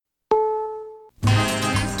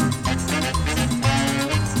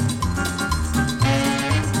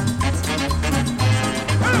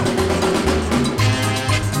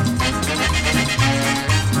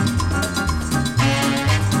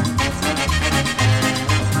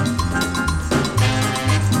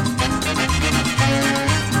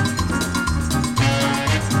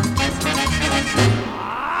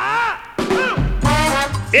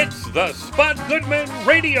Goodman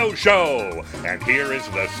Radio Show. And here is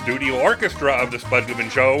the studio orchestra of the Spud Goodman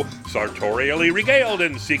Show, sartorially regaled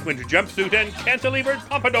in sequined jumpsuit and cantilevered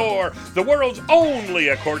pompadour, the world's only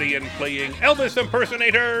accordion-playing Elvis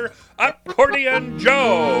impersonator, Accordion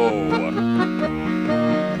Joe.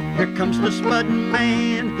 Here comes the Spud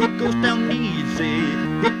Man, he goes down easy.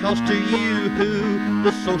 He calls to you,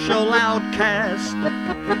 the social outcast.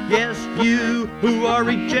 Yes, you who are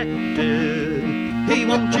rejected. He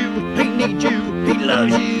wants you, he needs you, he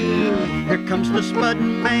loves you. Here comes the Spud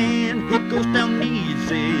Man, he goes down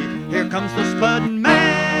easy. Here comes the Spud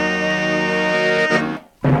Man.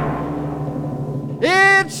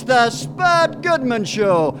 It's the Spud Goodman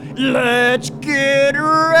Show. Let's get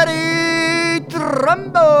ready to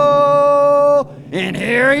rumble. And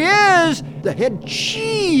here he is, the head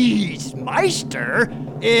cheese meister.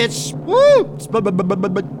 It's Spud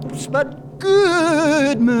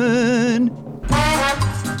Goodman.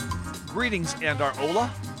 Greetings, Andar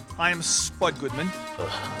Ola. I am Spud Goodman.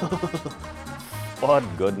 Spud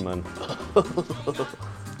Goodman.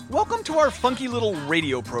 Welcome to our funky little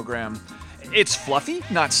radio program. It's fluffy,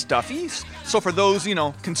 not stuffy. So for those,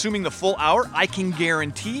 consuming the full hour, I can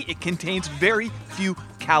guarantee it contains very few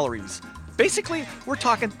calories. Basically, we're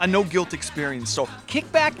talking a no-guilt experience, so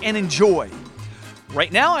kick back and enjoy.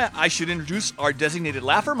 Right now, I should introduce our designated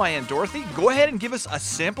laugher, my Aunt Dorothy. Go ahead and give us a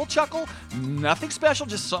sample chuckle. Nothing special,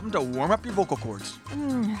 just something to warm up your vocal cords.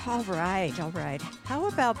 All right. How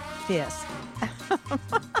about this?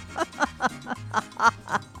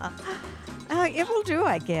 It will do,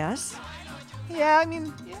 I guess. Yeah,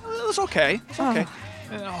 it was okay. It's okay.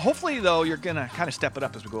 Hopefully, though, you're going to kind of step it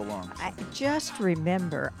up as we go along. Just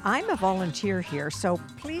remember, I'm a volunteer here, so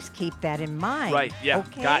please keep that in mind. Right, yeah.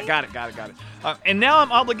 Okay? Got it. And now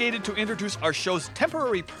I'm obligated to introduce our show's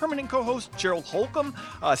temporary permanent co-host, Gerald Holcomb.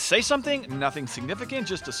 Say something, nothing significant,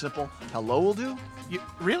 just a simple hello will do.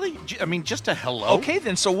 Really? Just a hello? Okay,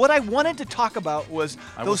 then. So what I wanted to talk about was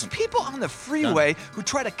those people on the freeway who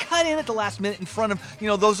try to cut in at the last minute in front of,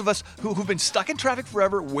 those of us who've been stuck in traffic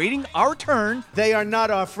forever, waiting our turn. They are not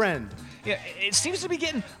our friend. Yeah, it seems to be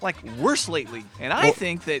getting, worse lately. And I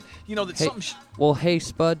think that, something... Hey,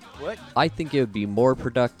 Spud. What? I think it would be more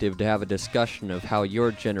productive to have a discussion of how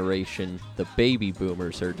your generation, the baby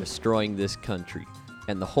boomers, are destroying this country.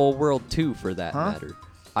 And the whole world, too, for that matter.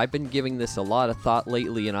 I've been giving this a lot of thought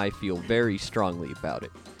lately, and I feel very strongly about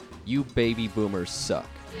it. You baby boomers suck.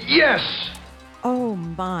 Yes! Oh,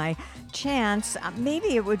 my. Chance,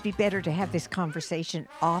 maybe it would be better to have this conversation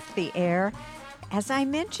off the air. As I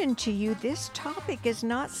mentioned to you, this topic is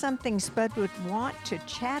not something Spud would want to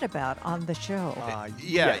chat about on the show.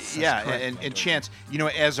 Yes, and Chance,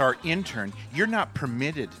 as our intern, you're not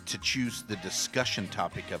permitted to choose the discussion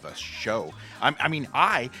topic of a show.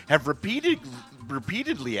 I have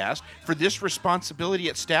repeatedly asked for this responsibility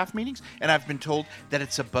at staff meetings, and I've been told that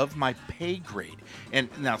it's above my pay grade. And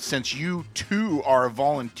now, since you too are a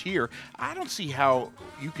volunteer, I don't see how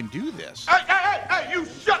you can do this. Hey, you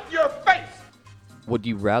shut your face! Would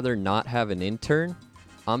you rather not have an intern?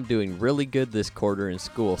 I'm doing really good this quarter in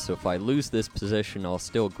school, so if I lose this position, I'll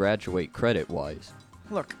still graduate credit-wise.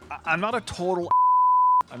 Look, I'm not a total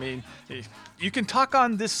you can talk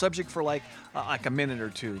on this subject for like a minute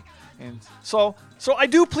or two. And so I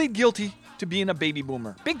do plead guilty to being a baby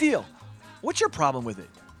boomer. Big deal. What's your problem with it?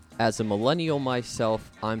 As a millennial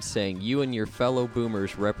myself, I'm saying you and your fellow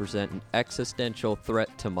boomers represent an existential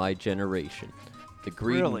threat to my generation. The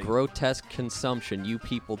greed and grotesque consumption you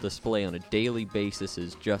people display on a daily basis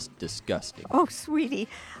is just disgusting. Oh, sweetie,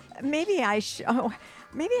 maybe I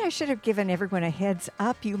should have given everyone a heads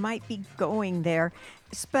up. You might be going there.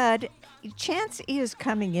 Spud, Chance is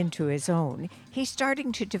coming into his own. He's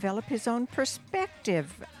starting to develop his own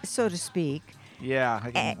perspective, so to speak. Yeah,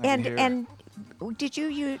 I can hear. And did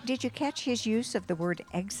you catch his use of the word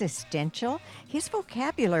existential? His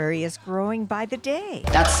vocabulary is growing by the day.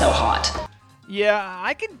 That's so hot. Yeah,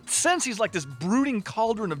 I can sense he's like this brooding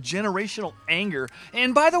cauldron of generational anger.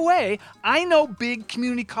 And by the way, I know big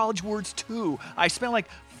community college words too. I spent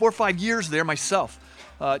 4 or 5 years there myself.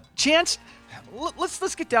 Chance,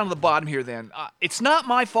 let's get down to the bottom here then. It's not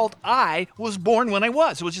my fault I was born when I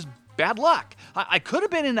was. It was just bad luck. I could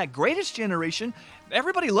have been in that greatest generation.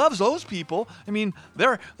 Everybody loves those people.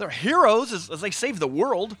 They're heroes as they save the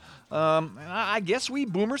world. I guess we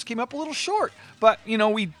boomers came up a little short. But,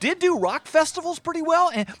 we did do rock festivals pretty well,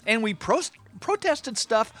 and we protested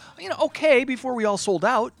stuff, okay, before we all sold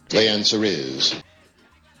out. The answer is...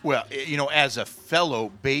 Well, as a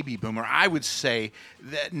fellow baby boomer, I would say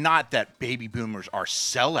that not that baby boomers are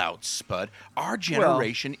sellouts, Spud. Our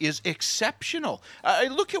generation is exceptional.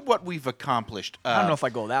 Look at what we've accomplished. I don't know if I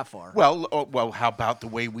go that far. Well, how about the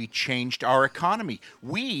way we changed our economy?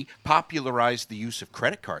 We popularized the use of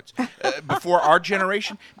credit cards. Before our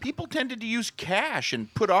generation, people tended to use cash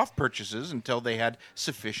and put off purchases until they had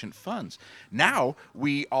sufficient funds. Now,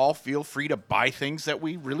 we all feel free to buy things that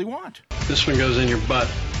we really want. This one goes in your butt.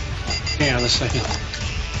 Hang on a second.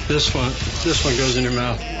 This one goes in your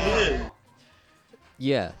mouth.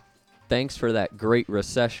 Yeah, thanks for that great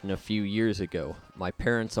recession a few years ago. My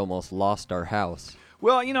parents almost lost our house.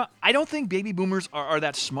 Well, I don't think baby boomers are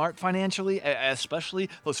that smart financially, especially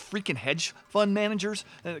those freaking hedge fund managers.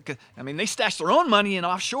 They stash their own money in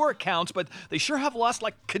offshore accounts, but they sure have lost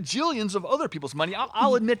like cajillions of other people's money.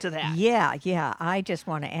 I'll admit to that. Yeah. I just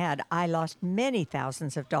want to add, I lost many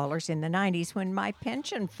thousands of dollars in the 90s when my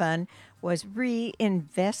pension fund was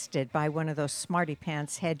reinvested by one of those smarty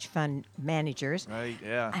pants hedge fund managers. Right,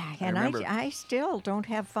 yeah. And I still don't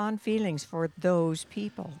have fond feelings for those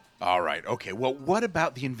people. All right, okay. Well, what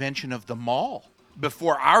about the invention of the mall?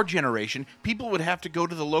 Before our generation, people would have to go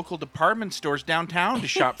to the local department stores downtown to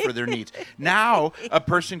shop for their needs. Now, a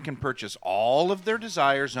person can purchase all of their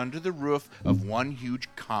desires under the roof of one huge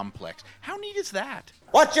complex. How neat is that?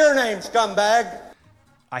 What's your name, scumbag?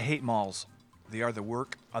 I hate malls. They are the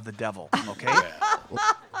work of the devil, okay?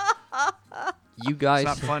 You guys...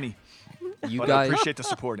 It's not funny. You But guys... I appreciate the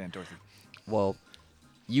support, Aunt Dorothy. Well,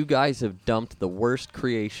 you guys have dumped the worst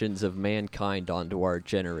creations of mankind onto our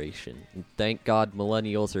generation. And thank God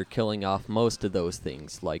millennials are killing off most of those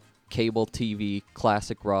things, like cable TV,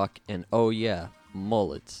 classic rock, and oh yeah,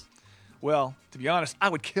 mullets. Well, to be honest, I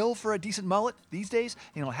would kill for a decent mullet these days.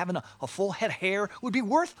 Having a full head of hair would be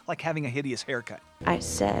worth like having a hideous haircut. I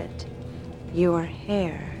said, your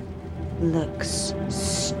hair looks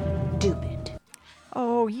stupid.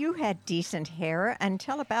 Oh, you had decent hair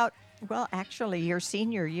until about, actually your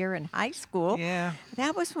senior year in high school. Yeah.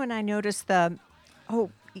 That was when I noticed the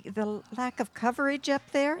lack of coverage up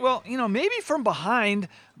there. Well, maybe from behind,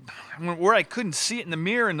 where I couldn't see it in the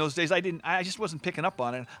mirror in those days, I just wasn't picking up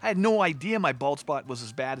on it. I had no idea my bald spot was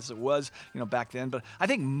as bad as it was, back then. But I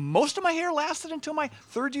think most of my hair lasted until my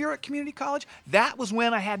third year at community college. That was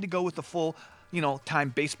when I had to go with the full, time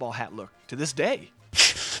baseball hat look to this day.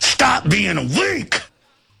 Stop being a weak!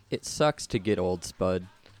 It sucks to get old, Spud.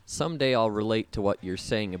 Someday I'll relate to what you're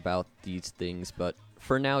saying about these things, but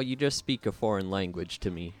for now you just speak a foreign language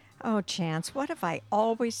to me. Oh, Chance, what have I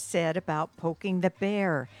always said about poking the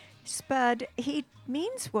bear? Spud, he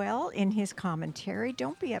means well in his commentary.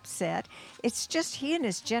 Don't be upset. It's just he and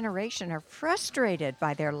his generation are frustrated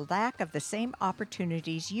by their lack of the same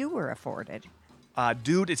opportunities you were afforded.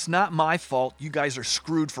 Dude, it's not my fault. You guys are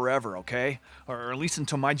screwed forever, okay? Or at least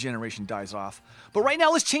until my generation dies off. But right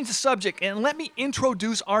now, let's change the subject and let me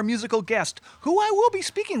introduce our musical guest, who I will be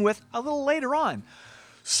speaking with a little later on.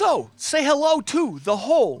 So, say hello to the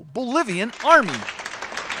whole Bolivian army.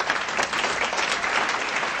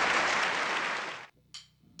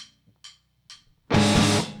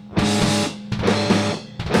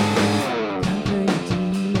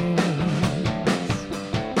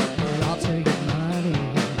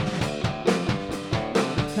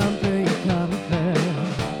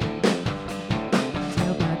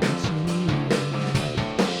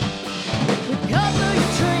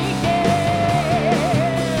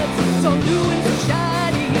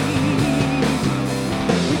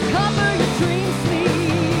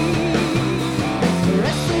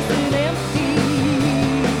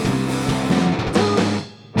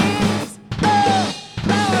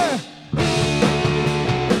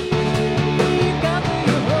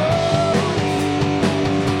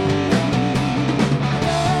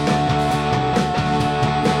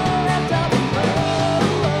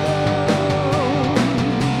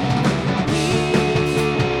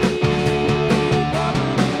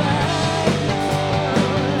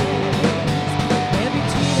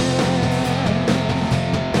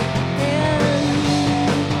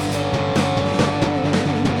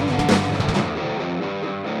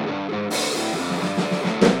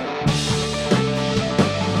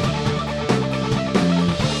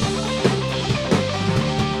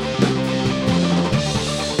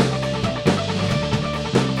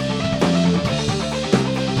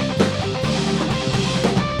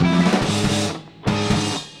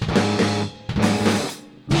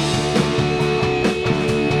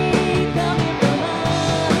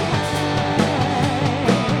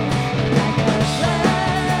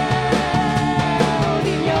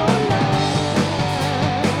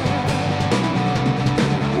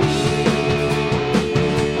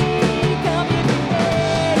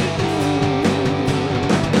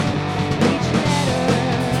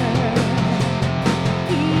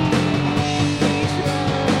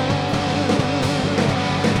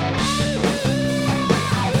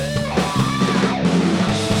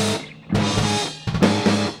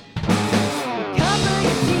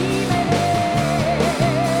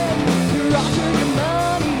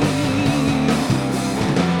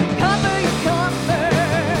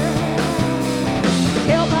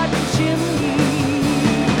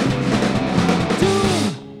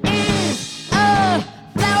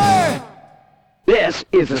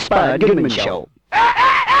 is the Spud Goodman Show.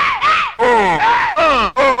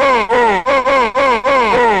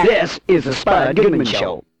 This is the Spud Goodman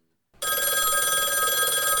Show.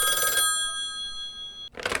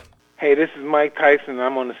 Hey, this is Mike Tyson.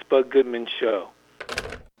 I'm on the Spud Goodman Show.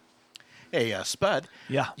 Hey, Spud.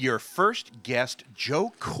 Yeah. Your first guest,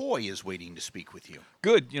 Joe Coy, is waiting to speak with you.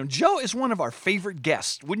 Good. Joe is one of our favorite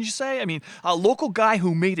guests, wouldn't you say? I mean, a local guy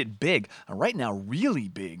who made it big. Right now, really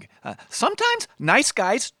big. Sometimes nice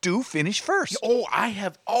guys do finish first. Oh, I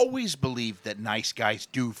have always believed that nice guys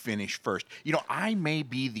do finish first. I may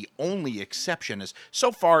be the only exception, as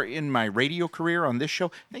so far in my radio career on this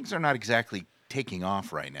show, things are not exactly taking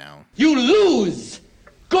off right now. You lose!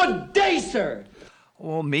 Good day, sir!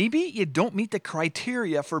 Well, maybe you don't meet the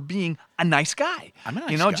criteria for being a nice guy. I'm a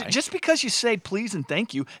nice guy. Just because you say please and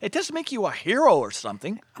thank you, it doesn't make you a hero or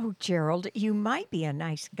something. Oh, Gerald, you might be a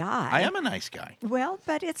nice guy. I am a nice guy. Well,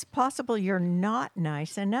 but it's possible you're not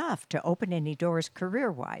nice enough to open any doors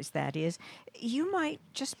career-wise, that is. You might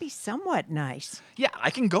just be somewhat nice. Yeah, I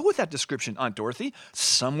can go with that description, Aunt Dorothy.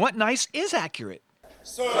 Somewhat nice is accurate.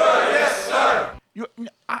 Sir, yes, sir.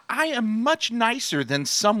 I am much nicer than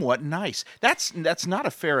somewhat nice. That's not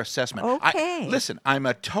a fair assessment. Okay. Listen, I'm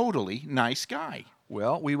a totally nice guy.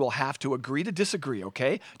 Well, we will have to agree to disagree,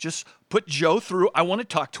 okay? Just put Joe through. I want to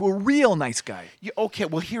talk to a real nice guy. Yeah, okay,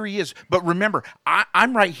 well, here he is. But remember,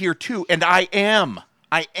 I'm right here, too, and I am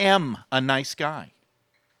a nice guy.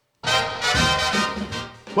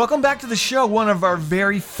 Welcome back to the show, one of our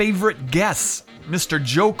very favorite guests, Mr.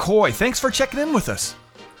 Joe Coy. Thanks for checking in with us.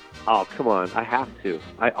 Oh, come on. I have to.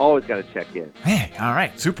 I always got to check in. Hey, all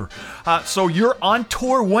right, super. So you're on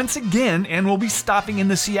tour once again, and we'll be stopping in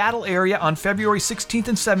the Seattle area on February 16th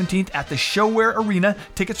and 17th at the ShoWare Arena.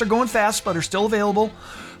 Tickets are going fast, but are still available.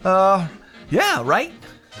 Yeah, right?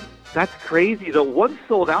 That's crazy. The one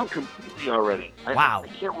sold out completely already. Wow. I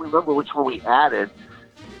can't remember which one we added.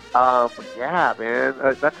 But yeah, man.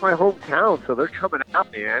 That's my hometown, so they're coming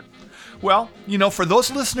out, man. Well, for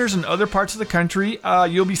those listeners in other parts of the country,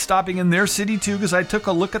 you'll be stopping in their city, too, because I took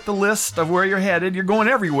a look at the list of where you're headed. You're going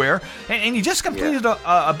everywhere. And you just completed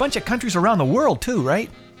a bunch of countries around the world, too, right?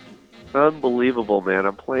 Unbelievable, man.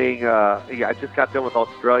 I'm playing, I just got done with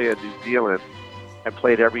Australia and New Zealand. I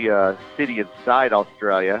played every city inside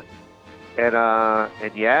Australia. And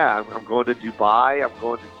yeah, I'm going to Dubai. I'm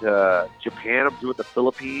going to Japan. I'm doing the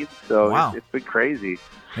Philippines. So wow. It's been crazy.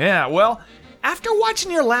 Yeah, well, after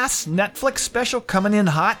watching your last Netflix special coming in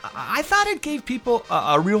hot, I thought it gave people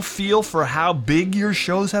a real feel for how big your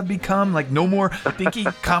shows have become. Like no more dinky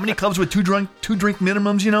comedy clubs with two drink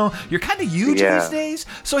minimums, You're kind of huge these days.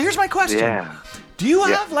 So here's my question. Yeah. Do you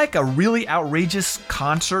have like a really outrageous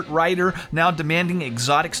concert writer now demanding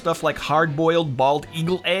exotic stuff like hard-boiled bald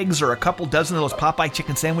eagle eggs or a couple dozen of those Popeye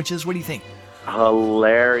chicken sandwiches? What do you think?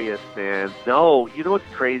 Hilarious, man. No, you know what's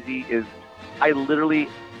crazy is I literally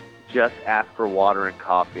just ask for water and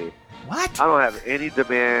coffee. What? I don't have any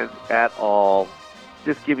demand at all.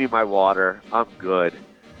 Just give me my water. I'm good.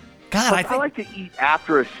 God, I like to eat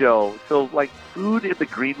after a show. So, like, food in the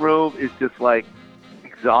green room is just, like,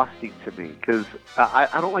 exhausting to me because I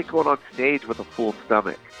don't like going on stage with a full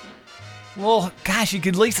stomach. Well, gosh, you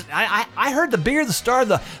could at least... I heard the bigger the star,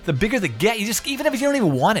 the bigger the get. You just, even if you don't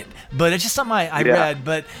even want it. But it's just something I read.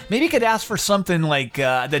 But maybe you could ask for something like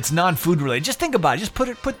that's non-food related. Just think about it. Just put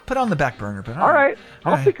it on the back burner. But all right.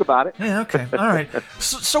 I'll think about it. Yeah, okay. All right.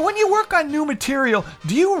 So when you work on new material,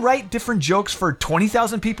 do you write different jokes for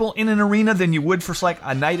 20,000 people in an arena than you would for like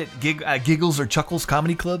a night at Giggles or Chuckles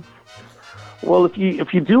Comedy Club? Well, if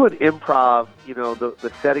you do an improv,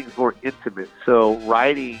 the setting's more intimate. So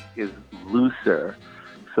writing is looser.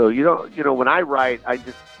 So when I write, I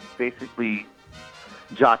just basically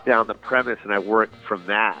jot down the premise and I work from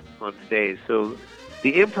that on stage. So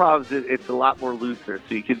the improv it's a lot more looser.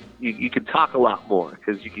 So you can talk a lot more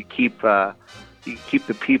because you can keep the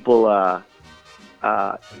people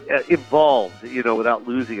involved, without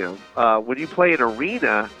losing them. When you play an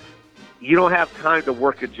arena, you don't have time to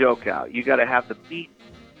work a joke out. You got to have the meat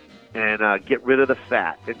and get rid of the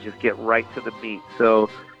fat and just get right to the meat. So,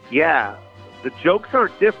 yeah, the jokes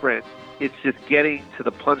aren't different. It's just getting to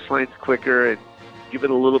the punchlines quicker and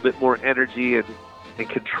giving a little bit more energy and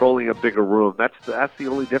controlling a bigger room. That's the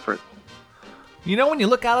only difference. When you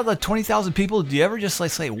look out of the 20,000 people, do you ever just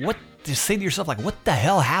like say, just say to yourself, like, what the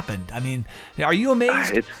hell happened? I mean, are you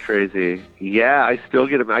amazed? It's crazy. Yeah, I still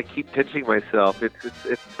get them. I keep pinching myself.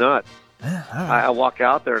 It's nuts. Yeah, all right. I walk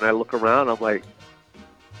out there and I look around. I'm like,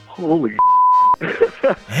 holy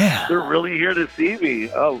yeah. They're really here to see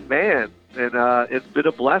me. Oh, man. And it's been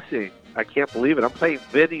a blessing. I can't believe it. I'm playing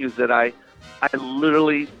venues that I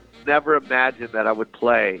literally never imagined that I would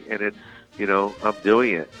play, and it's, you know, I'm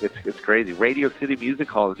doing it. It's crazy. Radio City Music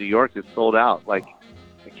Hall in New York is sold out. Like,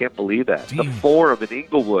 I can't believe that. The Forum in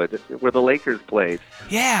Inglewood, where the Lakers played.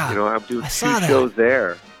 Yeah. You know, I'm doing 2 that. shows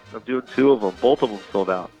there. I'm doing 2 of them. Both of them sold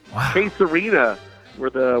out. Wow. Chase Arena, where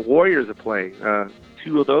the Warriors are playing,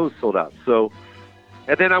 2 of those sold out. So,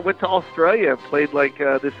 and then I went to Australia and played like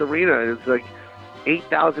this arena. It was like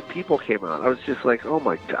 8,000 people came out. I was just like, oh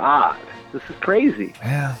my God, this is crazy.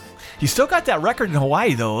 Yeah. You still got that record in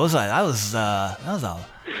Hawaii, though. That was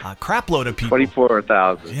a crap load of people.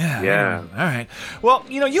 24,000. Yeah. All right. Well,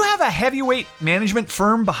 you know, you have a heavyweight management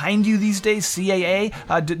firm behind you these days, CAA.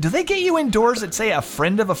 Do they get you indoors that, say, a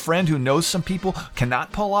friend of a friend who knows some people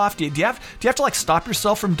cannot pull off? Do you have to like stop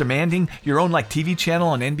yourself from demanding your own like TV channel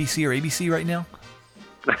on NBC or ABC right now?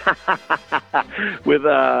 With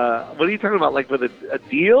what are you talking about? Like with a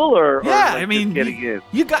deal or yeah? Like I mean, getting in.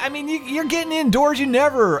 You're getting indoors. You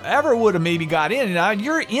never ever would have maybe got in.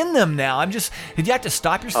 You're in them now. Did you have to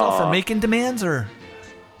stop yourself from making demands or?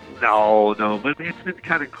 No, but it's been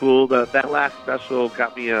kind of cool. That last special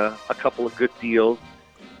got me a couple of good deals.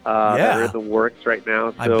 That are in the works right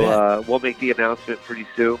now. So we'll make the announcement pretty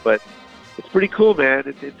soon. But it's pretty cool,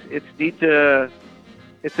 man. It's neat to.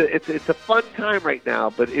 It's a fun time right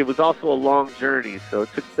now, but it was also a long journey. So it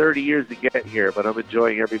took 30 years to get here, but I'm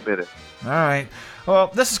enjoying every minute. All right.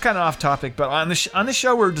 Well, this is kind of off topic, but on the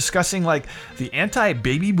show we're discussing like the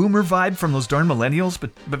anti-baby boomer vibe from those darn millennials.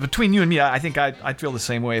 But between you and me, I think I'd feel the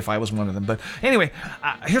same way if I was one of them. But anyway,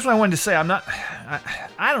 here's what I wanted to say. I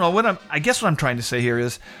don't know I guess what I'm trying to say here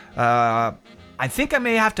is. I think I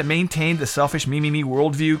may have to maintain the selfish me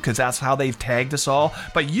worldview because that's how they've tagged us all.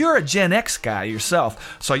 But you're a Gen X guy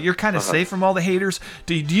yourself, so you're kind of safe from all the haters.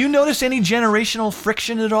 Do you notice any generational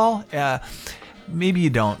friction at all? Maybe you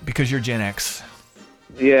don't because you're Gen X.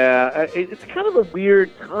 Yeah, it's kind of a weird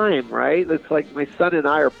time, right? It's like my son and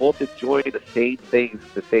I are both enjoying the same things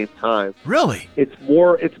at the same time. Really? It's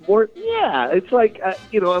more. Yeah, it's like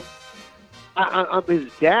I'm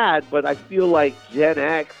his dad, but I feel like Gen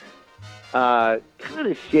X. Kind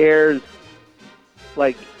of shares,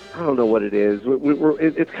 like, I don't know what it is.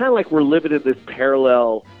 It's kind of like we're living in this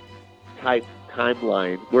parallel type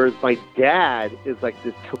timeline, whereas my dad is like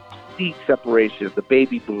this complete separation. The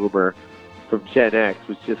baby boomer from Gen X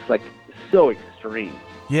was just like so extreme.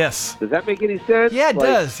 Yes. Does that make any sense? Yeah, it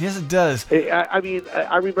does. Yes, it does. I mean,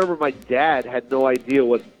 I remember my dad had no idea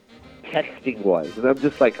what texting was, and I'm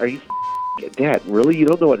just like, are you Dad, really? You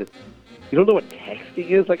don't know what texting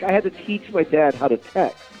is? Like, I had to teach my dad how to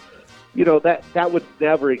text. You know, that would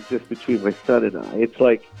never exist between my son and I. It's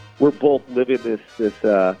like we're both living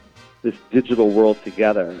this digital world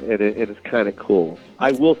together, and it's kind of cool.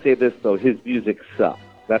 I will say this, though. His music sucks.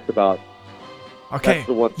 That's the one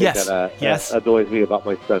thing that annoys me about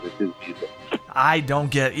my son is his music. I don't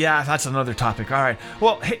get... Yeah, that's another topic. All right.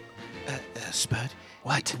 Well, hey... Spud?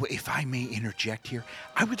 What? If I may interject here,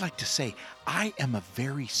 I would like to say I am a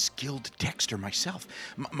very skilled texter myself.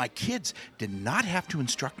 My kids did not have to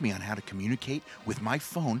instruct me on how to communicate with my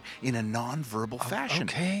phone in a nonverbal fashion.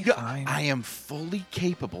 Okay, fine. I am fully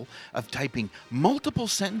capable of typing multiple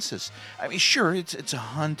sentences. I mean, sure, it's a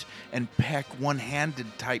hunt and peck,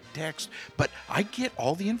 one-handed type text, but I get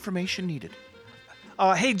all the information needed.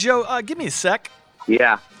 Hey, Joe, give me a sec.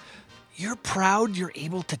 Yeah. You're proud you're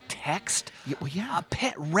able to text? Yeah, well, yeah. A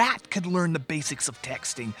pet rat could learn the basics of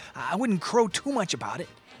texting. I wouldn't crow too much about it.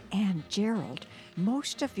 And Gerald,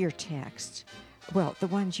 most of your texts, well, the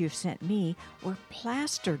ones you've sent me, were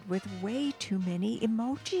plastered with way too many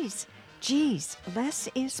emojis. Geez, less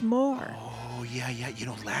is more. Oh, yeah. You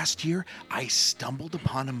know, last year I stumbled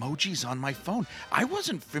upon emojis on my phone. I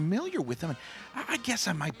wasn't familiar with them, and I guess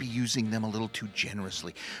I might be using them a little too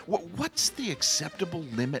generously. What's the acceptable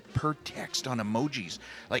limit per text on emojis?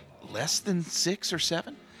 Like less than 6 or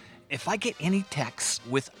 7? If I get any texts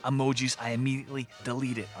with emojis, I immediately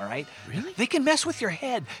delete it, all right? Really? They can mess with your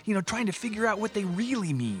head, trying to figure out what they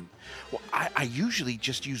really mean. Well, I usually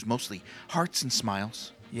just use mostly hearts and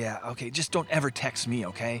smiles. Yeah, okay, just don't ever text me,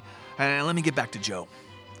 okay? Let me get back to Joe.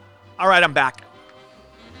 All right, I'm back.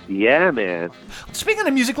 Yeah, man. Speaking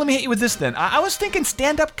of music, let me hit you with this then. I was thinking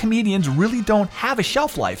stand-up comedians really don't have a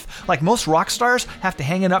shelf life. Like most rock stars have to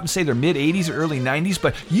hang it up and say they're mid-80s or early 90s,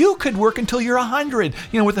 but you could work until you're 100,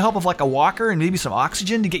 with the help of like a walker and maybe some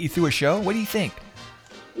oxygen to get you through a show. What do you think?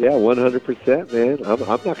 Yeah, 100%, man. I'm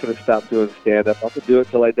not going to stop doing stand-up. I'm going to do it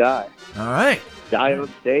till I die. All right. die on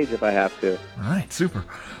stage if I have to. All right, super.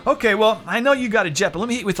 Okay, well, I know you got a jet, but let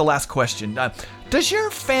me hit you with the last question. Does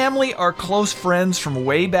your family or close friends from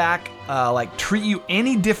way back treat you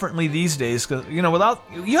any differently these days? Because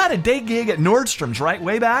you had a day gig at Nordstrom's, right,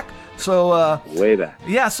 way back. So way back.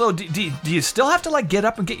 Yeah. So do you still have to get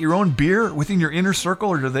up and get your own beer within your inner circle,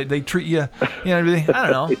 or do they treat you? Everything? I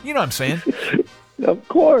don't know. You know what I'm saying? Of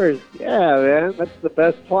course. Yeah, man. That's the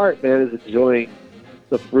best part, man, is enjoying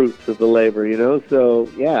the fruits of the labor, So,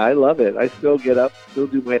 yeah, I love it. I still get up, still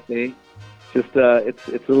do my thing. Just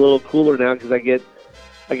it's a little cooler now because I get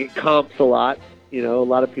comps a lot. A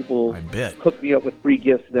lot of people hook me up with free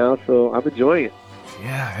gifts now, so I'm enjoying it.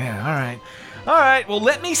 Yeah. All right. Well,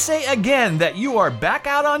 let me say again that you are back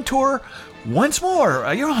out on tour once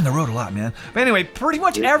more. You're on the road a lot, man. But anyway, pretty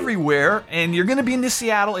much everywhere, and you're going to be in the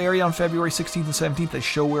Seattle area on February 16th and 17th at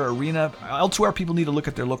ShoWare Arena. Elsewhere, people need to look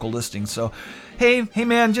at their local listings. So, hey,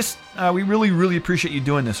 man, just we really, really appreciate you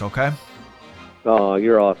doing this, okay? Oh,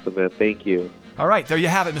 you're awesome, man. Thank you. All right, there you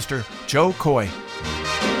have it, Mr. Joe Coy.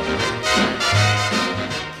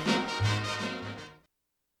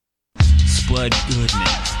 Spud Goodman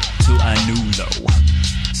to a new low.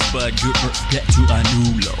 Spud Goodman get to a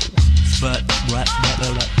new low. Spud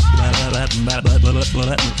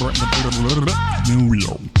new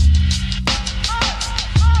low.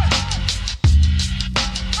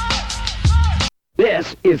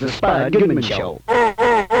 This is the Spud Goodman Show.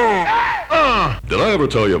 Did I ever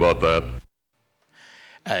tell you about that?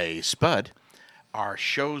 Hey, Spud. Our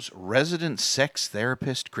show's resident sex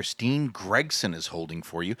therapist, Christine Gregson, is holding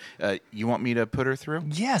for you. You want me to put her through?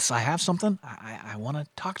 Yes, I have something I want to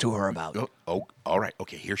talk to her about. Oh, all right.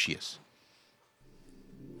 Okay, here she is.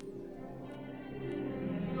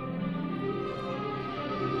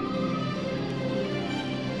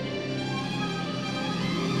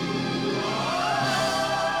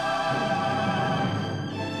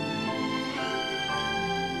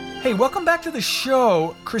 Hey, welcome back to the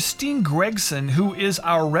show, Christine Gregson, who is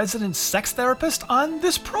our resident sex therapist on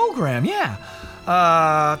this program. Yeah.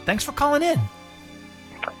 Thanks for calling in.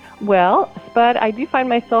 Well, Spud, I do find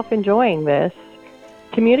myself enjoying this.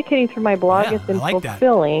 Communicating through my blog has been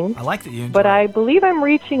fulfilling. I like that you enjoy But I believe I'm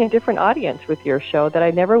reaching a different audience with your show that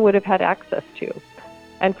I never would have had access to.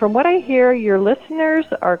 And from what I hear, your listeners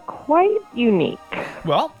are quite unique.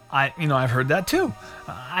 Well, I've heard that too.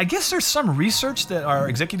 I guess there's some research that our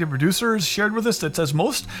executive producers shared with us that says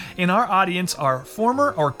most in our audience are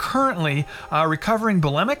former or currently recovering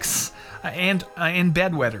bulimics and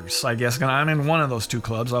bedwetters, I guess. I'm in one of those two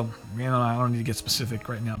clubs. I don't need to get specific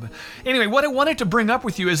right now. But anyway, what I wanted to bring up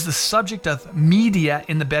with you is the subject of media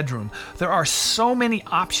in the bedroom. There are so many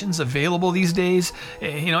options available these days.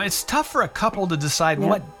 It's tough for a couple to decide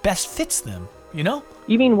what best fits them,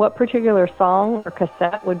 You mean what particular song or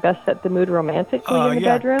cassette would best set the mood romantically in the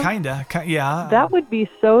bedroom? Yeah. That would be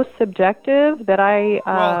so subjective that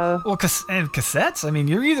cassettes,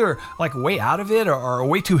 you're either way out of it or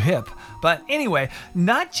way too hip. But anyway,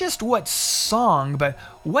 not just what song, but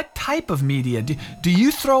what type of media. Do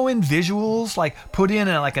you throw in visuals, put in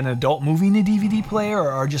an adult movie in a DVD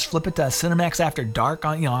player, or just flip it to Cinemax After Dark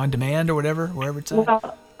on demand or wherever it's at?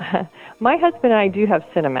 Well, my husband and I do have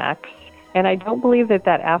Cinemax. And I don't believe that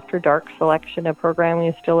After Dark selection of programming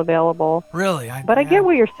is still available. Really? I get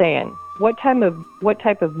what you're saying. What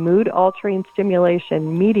type of mood-altering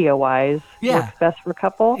stimulation, media-wise, works best for a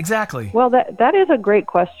couple? Exactly. Well, that is a great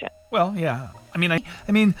question. Well, yeah.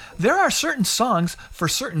 There are certain songs for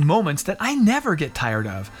certain moments that I never get tired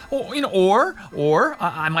of. Or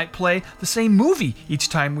I might play the same movie each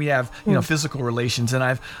time we have, physical relations. And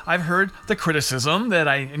I've heard the criticism that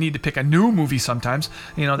I need to pick a new movie sometimes,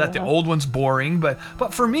 that the old one's boring. But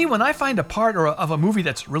for me, when I find a part of a movie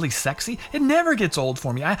that's really sexy, it never gets old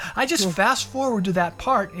for me. I just fast forward to that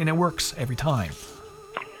part and it works every time.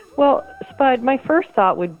 Well, Spud, my first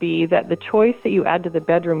thought would be that the choice that you add to the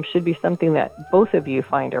bedroom should be something that both of you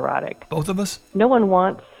find erotic. Both of us? No one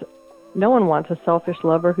wants a selfish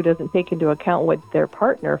lover who doesn't take into account what their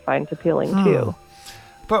partner finds appealing too.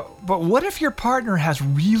 But what if your partner has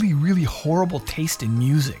really, really horrible taste in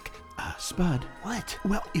music? Spud. What?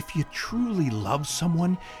 Well, if you truly love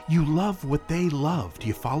someone, you love what they love. Do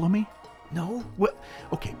you follow me? No. Well,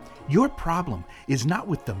 okay. Your problem is not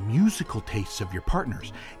with the musical tastes of your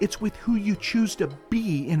partners. It's with who you choose to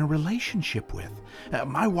be in a relationship with.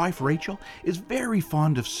 My wife, Rachel, is very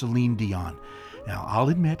fond of Celine Dion. Now, I'll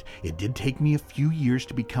admit, it did take me a few years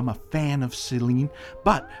to become a fan of Celine,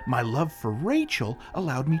 but my love for Rachel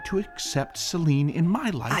allowed me to accept Celine in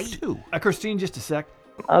my life, too. Christine, just a sec.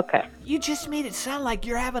 Okay. You just made it sound like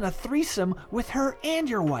you're having a threesome with her and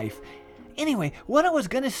your wife. Anyway, what I was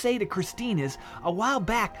gonna say to Christine is, a while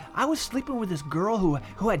back, I was sleeping with this girl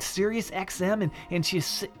who had Sirius XM, and she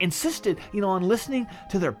insisted, on listening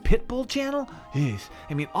to their Pitbull channel. Jeez,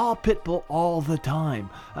 all Pitbull all the time.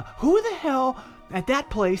 Who the hell at that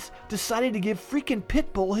place decided to give freaking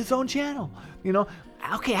Pitbull his own channel?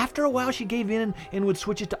 Okay, after a while she gave in and would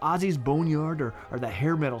switch it to Ozzy's Boneyard or the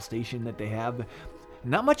hair metal station that they have.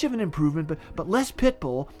 Not much of an improvement, but less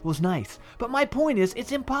Pitbull was nice. But my point is,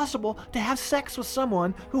 it's impossible to have sex with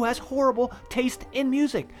someone who has horrible taste in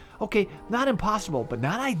music. Okay, not impossible, but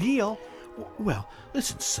not ideal. Well,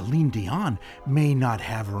 listen, Celine Dion may not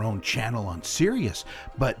have her own channel on Sirius,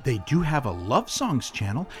 but they do have a love songs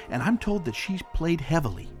channel, and I'm told that she's played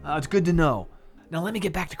heavily. It's good to know. Now let me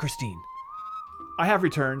get back to Christine. I have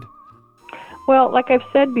returned. Well, like I've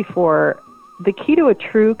said before, the key to a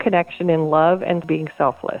true connection in love and being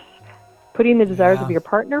selfless. Putting the desires of your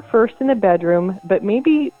partner first in the bedroom, but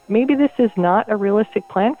maybe this is not a realistic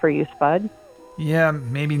plan for you, Spud. Yeah,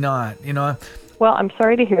 maybe not, Well, I'm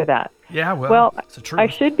sorry to hear that. Yeah, well, it's the truth. I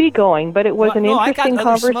should be going, but it was an interesting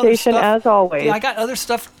conversation as always. Yeah, I got other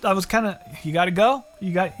stuff. I was kind of, you got to go?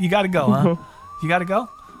 You got to go, huh? You got to go?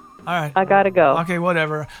 All right. I gotta go. Okay,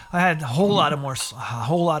 whatever. I had a whole lot more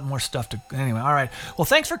stuff to. Anyway, all right. Well,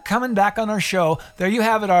 thanks for coming back on our show. There you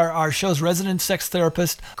have it, our show's resident sex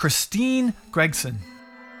therapist, Christine Gregson.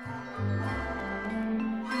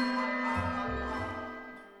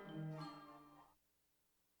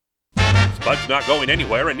 Spud's not going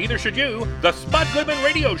anywhere, and neither should you. The Spud Goodman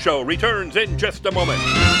Radio Show returns in just a moment.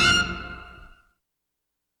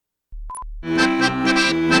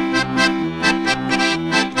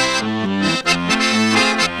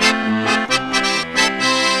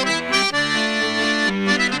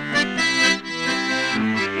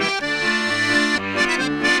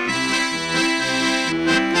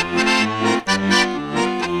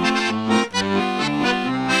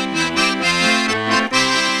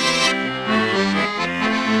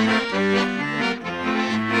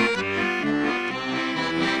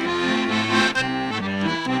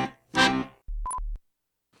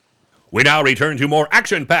 We now return to more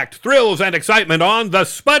action-packed thrills and excitement on the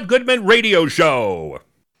Spud Goodman Radio Show.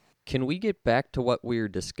 Can we get back to what we were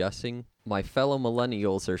discussing? My fellow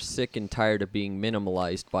millennials are sick and tired of being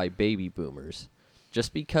minimalized by baby boomers.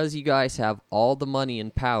 Just because you guys have all the money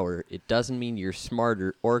and power, it doesn't mean you're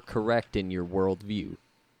smarter or correct in your worldview.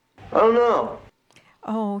 Oh, no.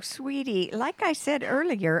 Oh, sweetie, like I said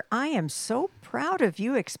earlier, I am so proud of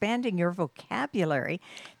you expanding your vocabulary.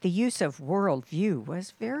 The use of worldview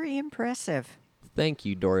was very impressive. Thank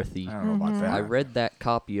you, Dorothy. I don't know about that. I read that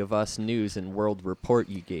copy of Us News and World Report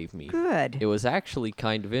you gave me. Good. It was actually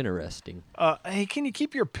kind of interesting. Hey, can you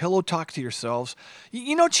keep your pillow talk to yourselves?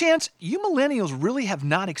 Chance, you millennials really have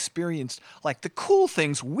not experienced, the cool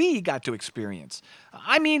things we got to experience.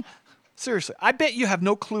 Seriously, I bet you have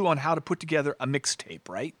no clue on how to put together a mixtape,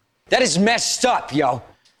 right? That is messed up, yo.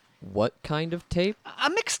 What kind of tape?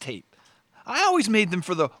 A mixtape. I always made them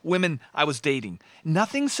for the women I was dating.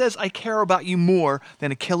 Nothing says I care about you more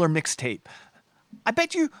than a killer mixtape. I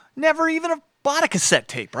bet you never even have bought a cassette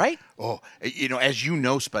tape, right? Oh, as you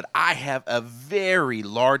know, Spud, I have a very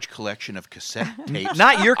large collection of cassette tapes.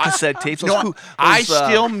 Not your cassette tapes. I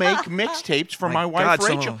still make mixtapes for my wife,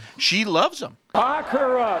 Rachel. She loves them. Lock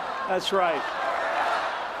her up. That's right.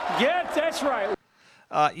 That's right.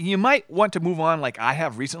 You might want to move on, like I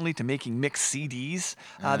have recently, to making mixed CDs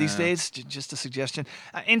these days. Just a suggestion.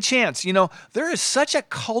 And Chance, there is such a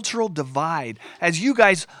cultural divide as you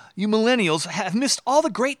guys, you millennials, have missed all the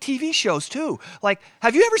great TV shows too. Like,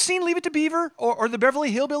 have you ever seen Leave It to Beaver or the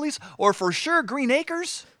Beverly Hillbillies or for sure Green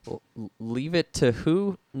Acres? Well, Leave It to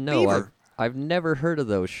who? No, I've never heard of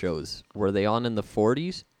those shows. Were they on in the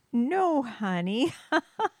 40s? No, honey.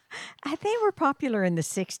 They were popular in the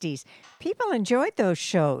 60s. People enjoyed those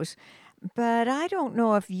shows, but I don't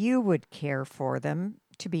know if you would care for them,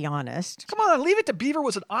 to be honest. Come on, Leave It to Beaver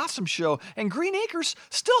was an awesome show, and Green Acres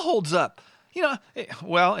still holds up.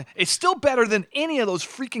 It's still better than any of those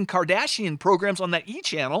freaking Kardashian programs on that E!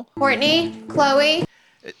 channel. Courtney, Chloe.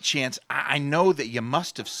 Chance, I know that you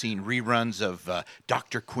must have seen reruns of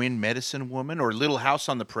Dr. Quinn, Medicine Woman, or Little House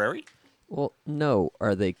on the Prairie. Well, no.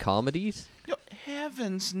 Are they comedies? No,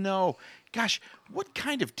 heavens, no. Gosh, what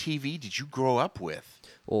kind of TV did you grow up with?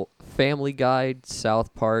 Well, Family Guy,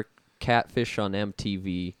 South Park, Catfish on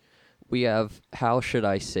MTV. We have, how should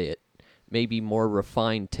I say it, maybe more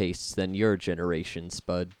refined tastes than your generation,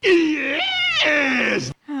 Spud.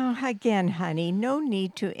 Yes! Oh, again, honey, no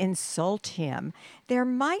need to insult him. There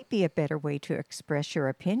might be a better way to express your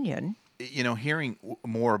opinion. Hearing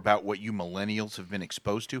more about what you millennials have been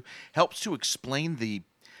exposed to helps to explain the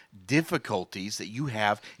difficulties that you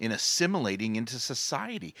have in assimilating into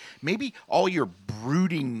society. Maybe all your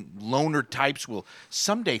brooding loner types will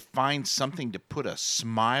someday find something to put a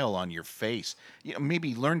smile on your face.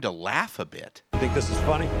 Maybe learn to laugh a bit. You think this is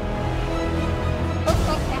funny?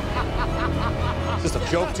 Is this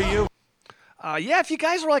a joke to you? Yeah, if you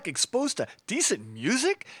guys were like exposed to decent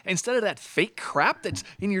music instead of that fake crap that's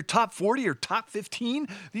in your top 40 or top 15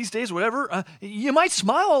 these days, whatever, you might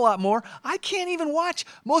smile a lot more. I can't even watch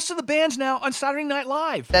most of the bands now on Saturday Night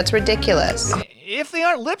Live. That's ridiculous. If they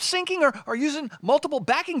aren't lip syncing or using multiple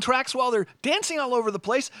backing tracks while they're dancing all over the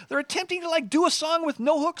place, they're attempting to like do a song with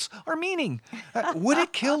no hooks or meaning. Would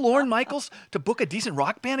it kill Lorne Michaels to book a decent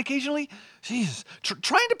rock band occasionally? Jesus,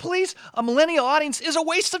 trying to please a millennial audience is a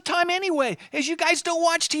waste of time anyway, as you guys don't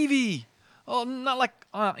watch TV. Oh, not like,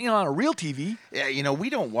 on a real TV. Yeah, we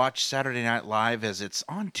don't watch Saturday Night Live as it's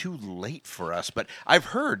on too late for us, but I've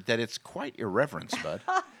heard that it's quite irreverent, Spud.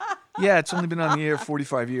 Yeah, it's only been on the air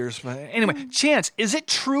 45 years. But anyway, Chance, is it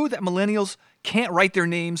true that millennials can't write their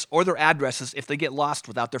names or their addresses if they get lost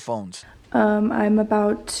without their phones? I'm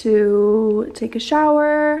about to take a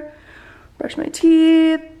shower, brush my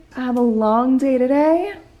teeth. I have a long day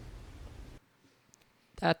today.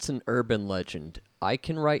 That's an urban legend. I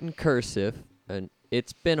can write in cursive, and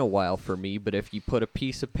it's been a while for me, but if you put a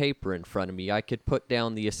piece of paper in front of me, I could put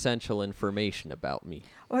down the essential information about me.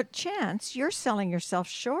 Well, Chance, you're selling yourself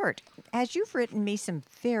short, as you've written me some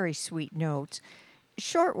very sweet notes.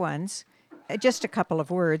 Short ones, just a couple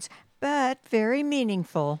of words, but very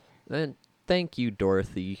meaningful. And thank you,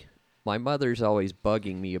 Dorothy. My mother's always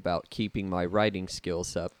bugging me about keeping my writing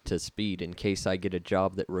skills up to speed in case I get a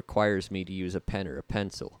job that requires me to use a pen or a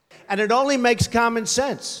pencil. And it only makes common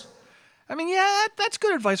sense. I mean, yeah, that's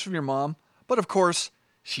good advice from your mom. But of course,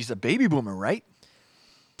 she's a baby boomer, right?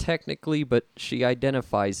 Technically, but she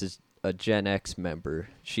identifies as a Gen X member.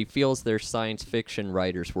 She feels their science fiction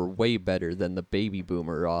writers were way better than the baby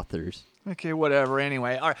boomer authors. Okay, whatever.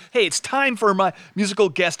 Anyway, all right. Hey, it's time for my musical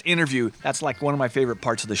guest interview. That's like one of my favorite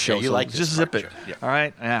parts of the show. Yeah, you so like just this zip part, it. sure. Yeah. All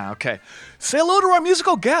right. Yeah. Okay. Say hello to our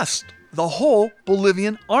musical guest, the whole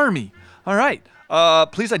Bolivian army. All right.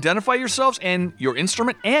 Please identify yourselves and your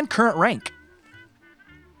instrument and current rank.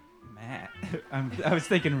 Matt. I was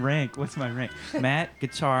thinking rank. What's my rank? Matt,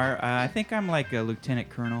 guitar. I think I'm like a lieutenant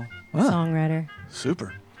colonel. Songwriter.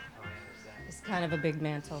 Super. It's kind of a big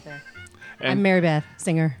mantle there. And I'm Mary Beth,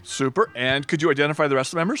 singer. Super. And could you identify the rest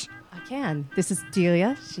of the members? I can. This is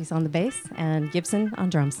Delia. She's on the bass, and Gibson on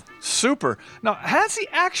drums. Super. Now, has the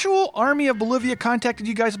actual Army of Bolivia contacted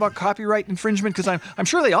you guys about copyright infringement? Because I'm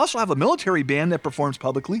sure they also have a military band that performs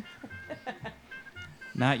publicly.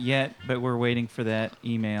 Not yet, but we're waiting for that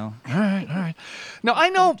email. All right. Now, I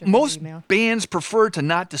know most bands prefer to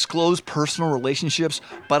not disclose personal relationships,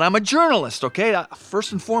 but I'm a journalist, okay?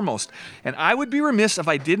 First and foremost. And I would be remiss if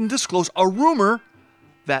I didn't disclose a rumor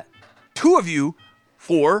that two of you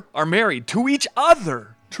four are married to each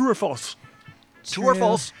other. True or false? True or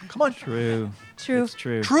false? Come on. True. True. It's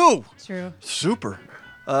true. True. True. Super.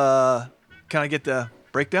 Can I get the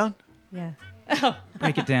breakdown? Yeah.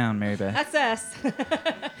 Break it down, Mary Beth. That's us.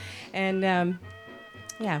 And,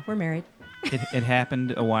 yeah, we're married. It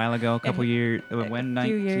happened a while ago, a couple years. When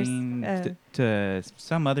few 19 years, to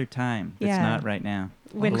some other time. It's yeah. not right now.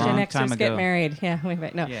 When a Gen long Xers time get ago. married. Yeah,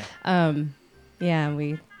 wait, no. Yeah. Yeah,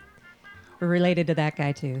 we're related to that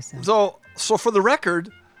guy, too. So. So for the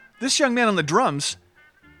record, this young man on the drums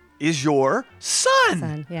is your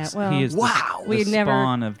son. Yeah, well, He is wow. the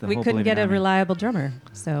spawn of the we whole couldn't get a Bolivian army. reliable drummer,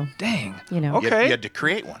 so Dang. you know. Okay. You had to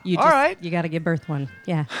create one. You All right. You got to give birth one.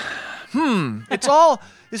 Yeah.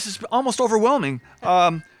 This is almost overwhelming.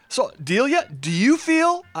 So, Delia, do you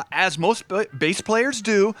feel, as most bass players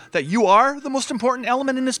do, that you are the most important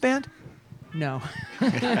element in this band? No.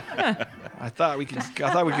 I thought we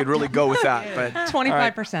could really go with that, but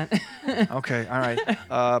 25%. Okay, all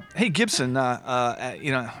right. Hey, Gibson,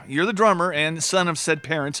 you're the drummer and son of said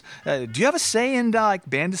parents. Do you have a say in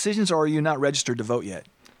band decisions, or are you not registered to vote yet?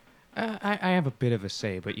 I have a bit of a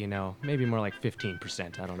say, but maybe more like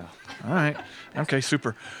 15%. I don't know. All right. Okay,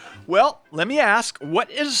 super. Well, let me ask,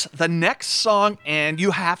 what is the next song? And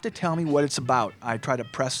you have to tell me what it's about. I try to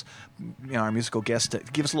press our musical guest to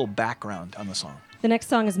give us a little background on the song. The next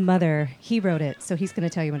song is Mother. He wrote it, so he's going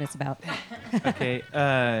to tell you what it's about. Okay.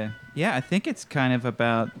 Yeah, I think it's kind of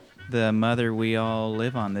about the mother we all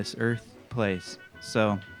live on, this earth place.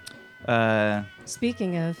 So,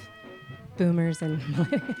 Speaking of boomers and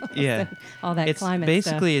millennials yeah, and all that climate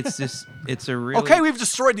basically stuff. it's a really Okay, we've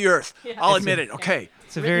destroyed the earth. Yeah. I'll admit it. Okay.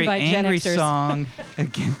 It's a Written very by Gen angry Xers. song.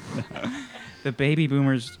 Again, the baby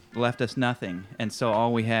boomers left us nothing, and so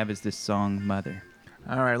all we have is this song, Mother.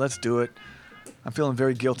 All right, let's do it. I'm feeling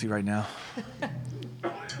very guilty right now.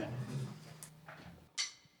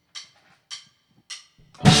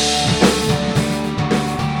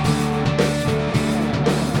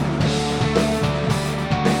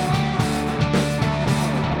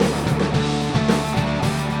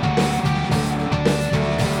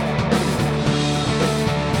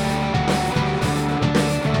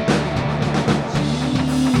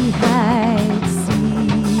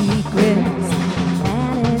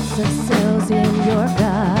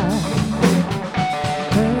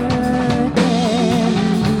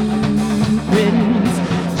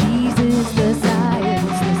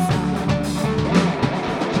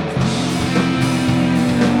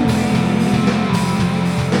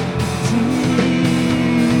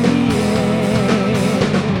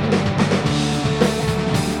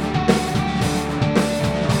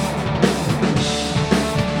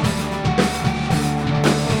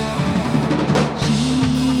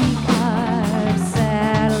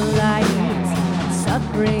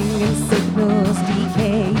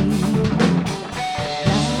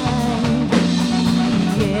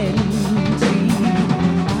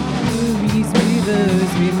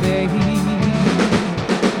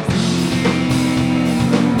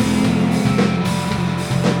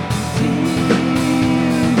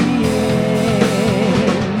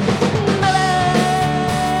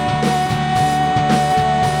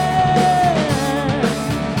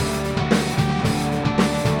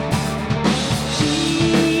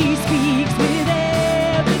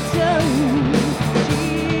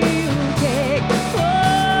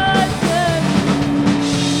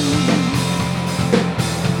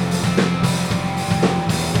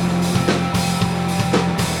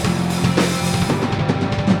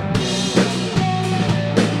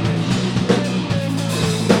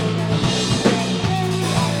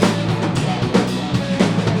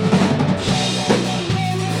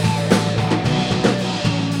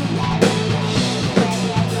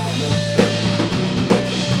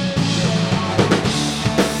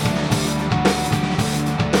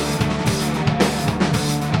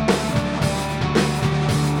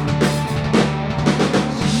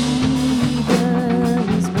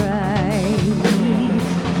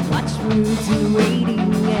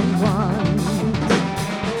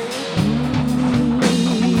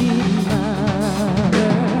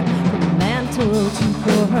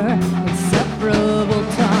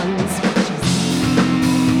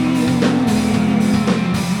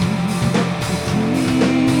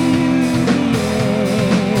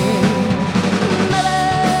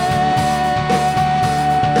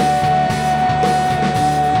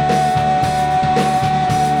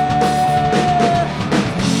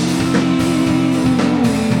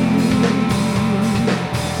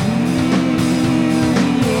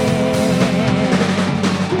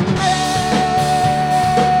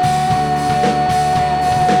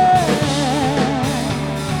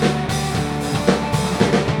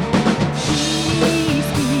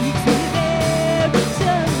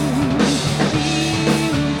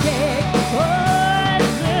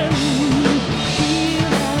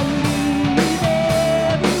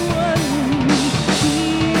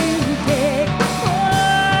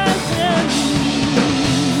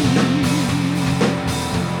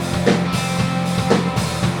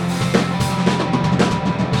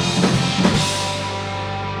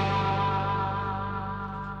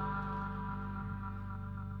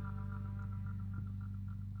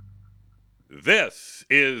 This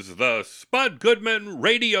is the Spud Goodman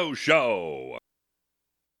Radio Show.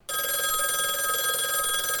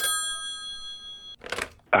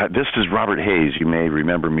 This is Robert Hayes. You may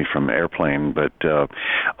remember me from Airplane, but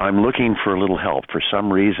I'm looking for a little help. For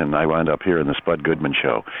some reason, I wound up here in the Spud Goodman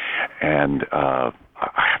Show, and I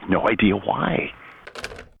have no idea why.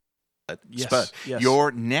 Yes, Spud, yes.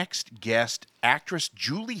 your next guest, actress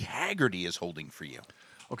Julie Haggerty, is holding for you.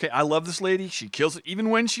 Okay, I love this lady. She kills it even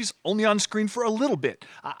when she's only on screen for a little bit.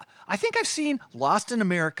 I think I've seen Lost in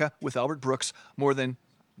America with Albert Brooks more than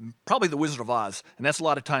probably The Wizard of Oz, and that's a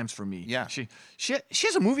lot of times for me. Yeah. She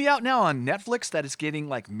has a movie out now on Netflix that is getting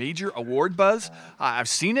like major award buzz. I've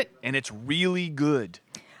seen it, and it's really good.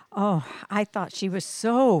 Oh, I thought she was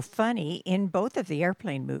so funny in both of the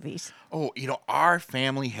Airplane movies. Oh, our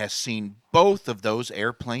family has seen both of those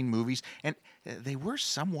Airplane movies, and they were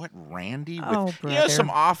somewhat randy with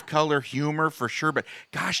some off-color humor for sure, but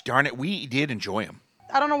gosh darn it, we did enjoy them.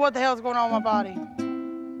 I don't know what the hell's going on with my body.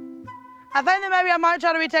 I think that maybe I might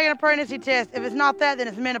try to be taking a pregnancy test. If it's not that, then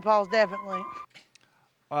it's menopause, definitely.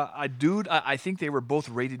 Dude, I think they were both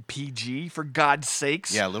rated PG, for God's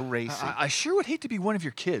sakes. Yeah, a little racy. I sure would hate to be one of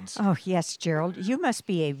your kids. Oh, yes, Gerald. You must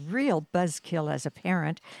be a real buzzkill as a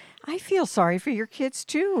parent. I feel sorry for your kids,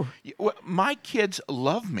 too. Well, my kids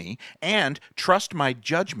love me and trust my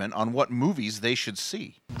judgment on what movies they should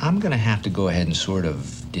see. I'm going to have to go ahead and sort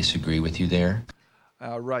of disagree with you there.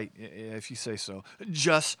 Right, if you say so.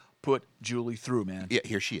 Just put Julie through, man. Yeah,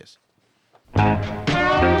 here she is.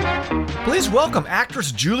 Please welcome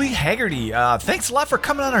actress Julie Haggerty. Thanks a lot for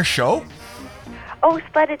coming on our show. Oh,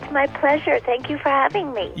 Spud, it's my pleasure. Thank you for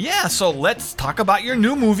having me. Yeah, so let's talk about your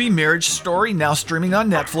new movie, Marriage Story, now streaming on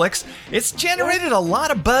Netflix. It's generated a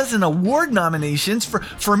lot of buzz and award nominations.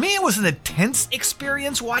 For me, it was an intense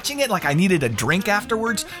experience watching it, like I needed a drink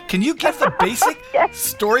afterwards. Can you give the basic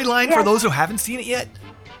storyline for those who haven't seen it yet?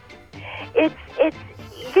 It's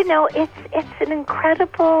an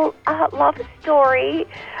incredible love story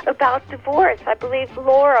about divorce. I believe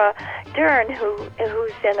Laura Dern, who's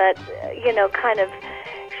in it,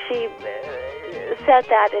 she said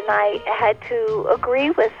that, and I had to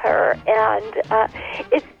agree with her. And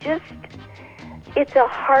it's a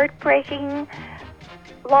heartbreaking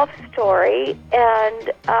love story,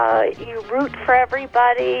 and you root for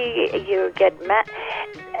everybody, you get mad.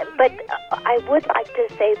 But I would like to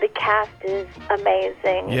say the cast is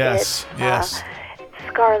amazing. Yes.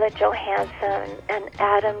 Scarlett Johansson and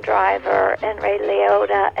Adam Driver and Ray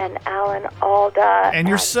Liotta and Alan Alda. And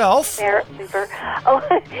yourself. Merritt Weaver. Oh,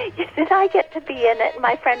 did I get to be in it?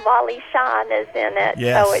 My friend Wally Shawn is in it.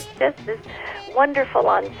 Yes. So it's just this wonderful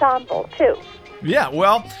ensemble, too. Yeah,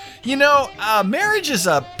 well, marriage is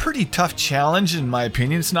a pretty tough challenge, in my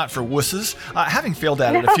opinion. It's not for wusses. Having failed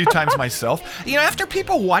at it a few times myself. After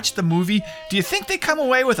people watch the movie, do you think they come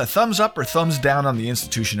away with a thumbs up or thumbs down on the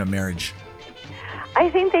institution of marriage? I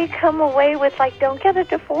think they come away with, don't get a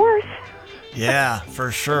divorce. Yeah, for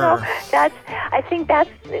sure. I think that's,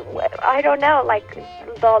 I don't know,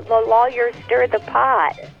 the lawyers stir the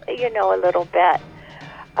pot, a little bit.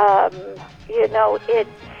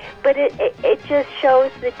 But it just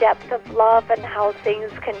shows the depth of love and how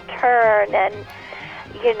things can turn, and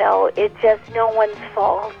it just no one's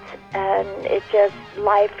fault, and it just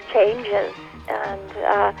life changes,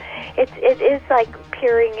 and it is like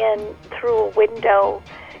peering in through a window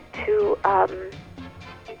to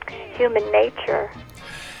human nature.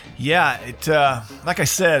 Yeah, like I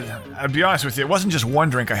said, I'll be honest with you, it wasn't just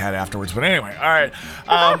one drink I had afterwards, but anyway, all right.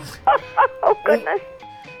 Oh, goodness.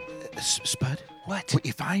 Spud? What?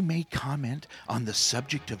 If I may comment on the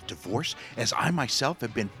subject of divorce, as I myself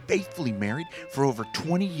have been faithfully married for over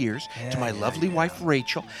 20 years to my lovely wife,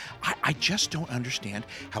 Rachel, I just don't understand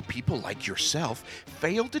how people like yourself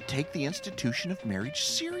fail to take the institution of marriage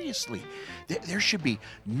seriously. There should be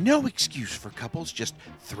no excuse for couples just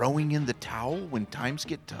throwing in the towel when times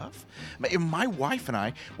get tough. My wife and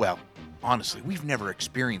I, well, honestly, we've never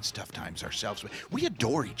experienced tough times ourselves, but we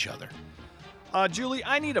adore each other. Julie,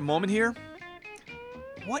 I need a moment here.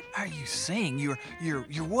 What are you saying? You're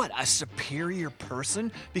what, a superior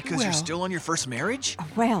person because you're still on your first marriage?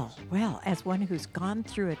 Well, as one who's gone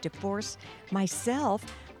through a divorce myself,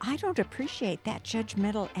 I don't appreciate that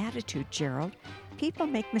judgmental attitude, Gerald. People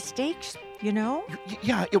make mistakes,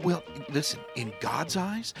 Yeah, listen, in God's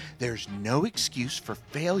eyes, there's no excuse for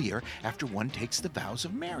failure after one takes the vows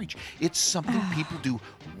of marriage. It's something people do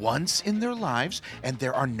once in their lives, and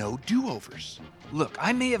there are no do-overs. Look,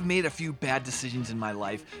 I may have made a few bad decisions in my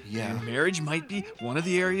life. Yeah. And marriage might be one of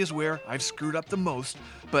the areas where I've screwed up the most.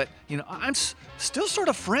 But, I'm still sort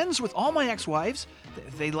of friends with all my ex-wives.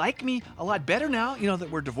 They like me a lot better now,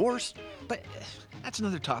 that we're divorced. But that's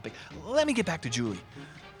another topic. Let me get back to Julie.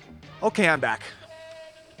 Okay, I'm back.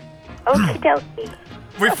 Okie dokie.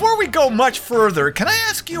 Before we go much further, can I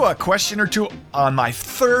ask you a question or two on my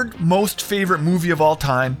third most favorite movie of all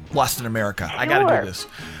time, Lost in America? Sure. I gotta do this.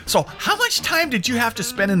 So, how much time did you have to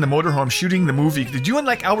spend in the motorhome shooting the movie? Did you and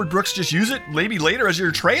Albert Brooks just use it maybe later as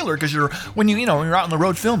your trailer because you're out on the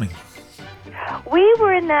road filming? We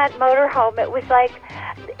were in that motorhome. It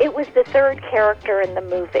was the third character in the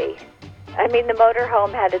movie. I mean, the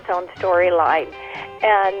motorhome had its own storyline.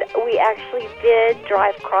 And we actually did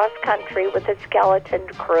drive cross-country with a skeleton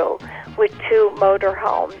crew with 2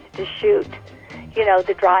 motorhomes to shoot,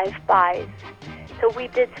 the drive-bys. So we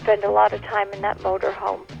did spend a lot of time in that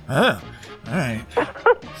motorhome. All right.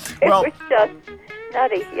 It was just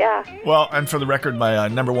nutty, yeah. Well, and for the record, my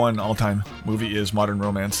number one all-time movie is Modern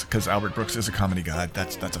Romance, because Albert Brooks is a comedy god.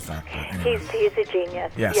 That's a fact. Anyway. He's a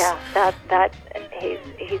genius. Yes. Yeah, that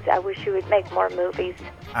I wish he would make more movies.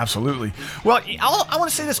 Absolutely. Well, I want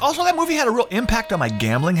to say this. Also, that movie had a real impact on my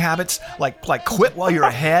gambling habits, like quit while you're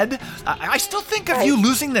ahead. I still think of you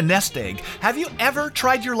losing the nest egg. Have you ever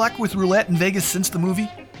tried your luck with roulette in Vegas since the movie?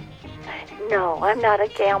 No, I'm not a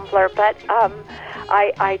gambler, but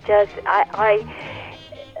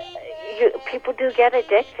people do get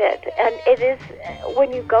addicted, and it is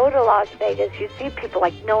when you go to Las Vegas, you see people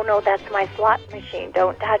like, no, that's my slot machine,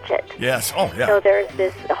 don't touch it. Yes. Oh, yeah. So there's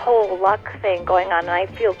this whole luck thing going on, and I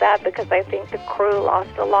feel bad because I think the crew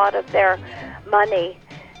lost a lot of their money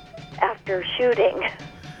after shooting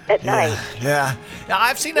at night. Yeah. Now,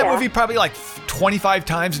 I've seen that movie probably like 25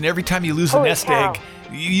 times, and every time you lose a nest egg,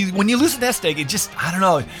 when you lose a nest egg, it just, I don't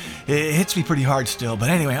know, it hits me pretty hard still. But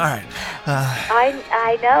anyway, all right.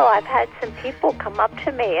 I know. I've had some people come up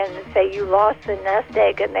to me and say, you lost the nest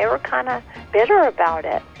egg, and they were kind of bitter about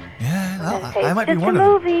it. Yeah, I might be one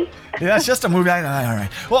of them. Yeah, it's just a movie. All right.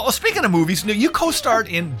 Well, speaking of movies, you co-starred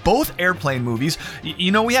in both Airplane movies.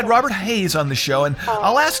 We had Robert Hayes on the show, and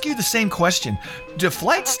I'll ask you the same question. Do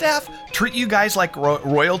flight staff treat you guys like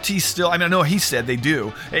royalty still? I mean, I know he said they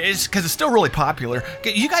do. It's because it's still really popular.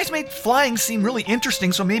 You guys made flying seem really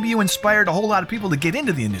interesting, so maybe you inspired a whole lot of people to get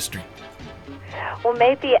into the industry. Well,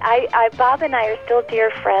 maybe. Bob and I are still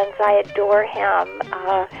dear friends. I adore him.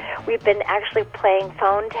 We've been actually playing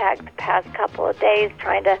phone tag the past couple of days,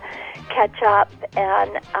 trying to catch up.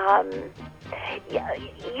 And,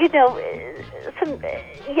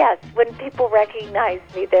 yes, when people recognize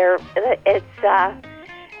me,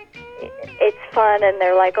 it's fun, and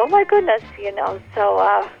they're like, oh, my goodness, So,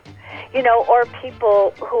 or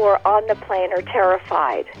people who are on the plane are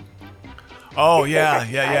terrified. Oh, yeah.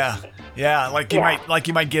 Yeah,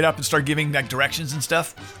 you might get up and start giving directions and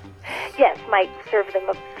stuff. Yes, might serve them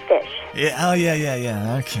a fish. Yeah. Oh,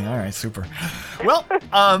 yeah. Okay. All right. Super.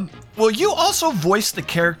 Well, you also voiced the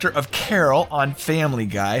character of Carol on Family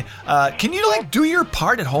Guy. Can you do your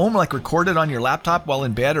part at home, record it on your laptop while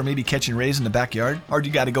in bed, or maybe catching rays in the backyard, or do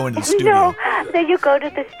you got to go into the studio? No, you go to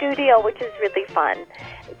the studio, which is really fun,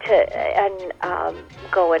 and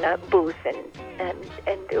go in a booth and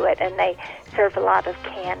do it, and they serve a lot of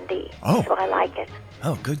candy. Oh. So I like it.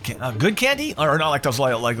 Oh, good candy? Or not like those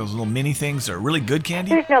little mini things, or really good candy?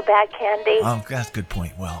 There's no bad candy. Oh, that's a good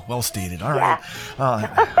point. Well stated. All right.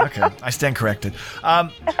 Okay, I stand corrected.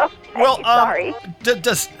 Sorry.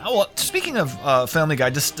 Speaking of Family Guy,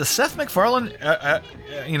 does Seth MacFarlane,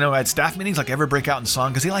 at staff meetings, ever break out in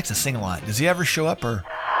song? Because he likes to sing a lot. Does he ever show up, or?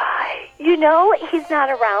 He's not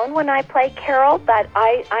around when I play Carol, but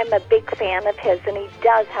I'm a big fan of his, and he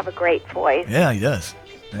does have a great voice. Yeah, he does.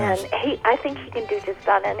 Yes. And I think he can do just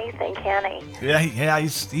about anything, can he? Yeah,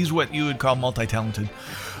 he's what you would call multi-talented.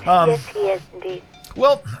 Yes, he is indeed.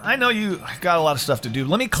 Well, I know you got a lot of stuff to do.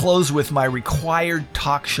 Let me close with my required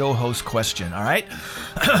talk show host question, all right?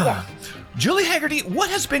 Yeah. Julie Haggerty, what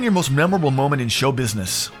has been your most memorable moment in show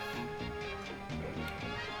business?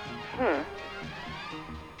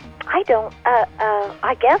 I don't,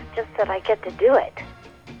 I guess just that I get to do it.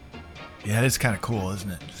 Yeah, it is kind of cool, isn't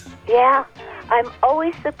it? Yeah, I'm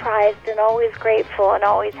always surprised and always grateful and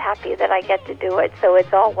always happy that I get to do it, so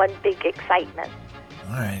it's all one big excitement.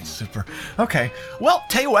 All right, super. Okay, well,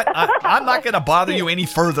 tell you what, I'm not going to bother you any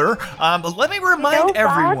further. But let me remind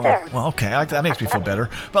everyone. Well, okay, that makes me feel better.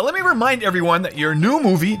 But let me remind everyone that your new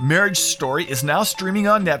movie, Marriage Story, is now streaming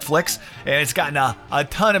on Netflix, and it's gotten a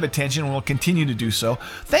ton of attention and will continue to do so.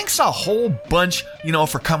 Thanks a whole bunch,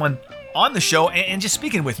 for coming on the show and just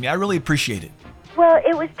speaking with me. I really appreciate it. Well,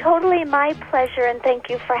 it was totally my pleasure, and thank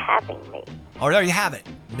you for having me. Oh, there you have it,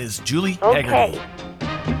 Ms. Julie Haggerty.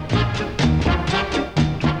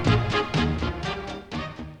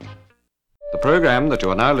 The program that you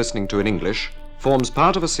are now listening to in English forms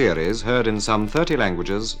part of a series heard in some 30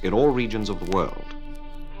 languages in all regions of the world.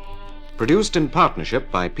 Produced in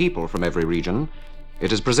partnership by people from every region,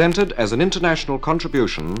 it is presented as an international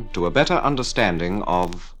contribution to a better understanding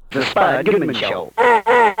of The Spud Goodman Show.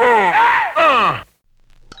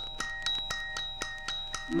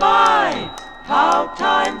 My, how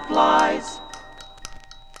time flies.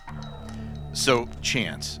 So,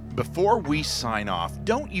 Chance, before we sign off,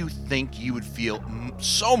 don't you think you would feel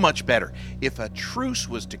so much better if a truce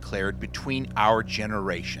was declared between our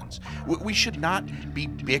generations? We should not be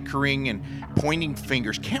bickering and pointing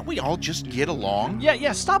fingers. Can't we all just get along?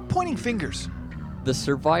 Yeah, stop pointing fingers. The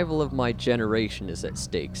survival of my generation is at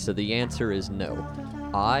stake, so the answer is no.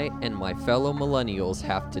 I and my fellow millennials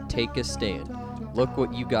have to take a stand. Look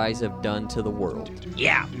what you guys have done to the world.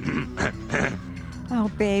 Yeah. Oh,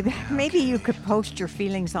 babe, maybe you could post your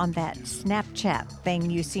feelings on that Snapchat thing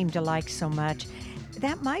you seem to like so much.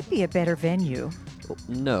 That might be a better venue.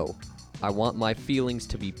 No. I want my feelings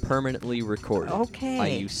to be permanently recorded. Okay. I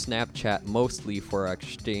use Snapchat mostly for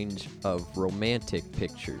exchange of romantic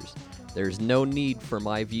pictures. There's no need for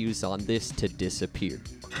my views on this to disappear.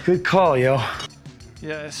 Good call, yo.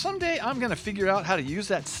 Yeah, someday I'm going to figure out how to use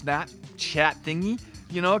that Snapchat thingy,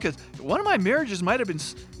 because one of my marriages might have been,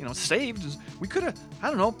 saved. We could have,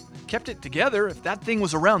 kept it together if that thing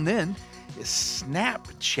was around then.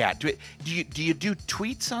 Snapchat. Do you do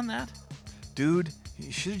tweets on that? Dude,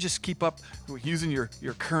 you should just keep up with using your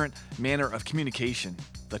current manner of communication,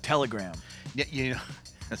 the telegram. Yeah,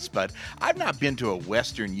 Spud, I've not been to a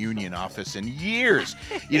Western Union office in years.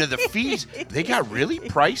 The fees, they got really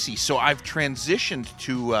pricey, so I've transitioned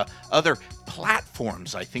to other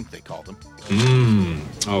platforms, I think they call them.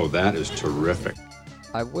 Oh, that is terrific.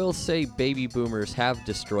 I will say baby boomers have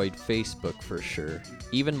destroyed Facebook for sure.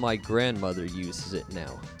 Even my grandmother uses it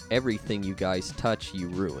now. Everything you guys touch, you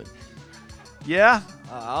ruin. Yeah,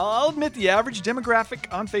 I'll admit the average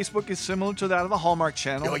demographic on Facebook is similar to that of a Hallmark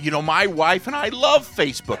channel. My wife and I love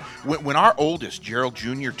Facebook. When our oldest, Gerald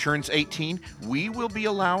Jr., turns 18, we will be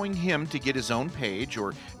allowing him to get his own page,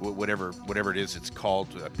 or whatever it is it's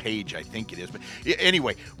called, a page, I think it is. But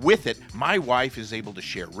anyway, with it, my wife is able to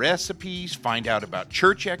share recipes, find out about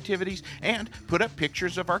church activities, and put up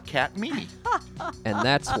pictures of our cat, Mimi. And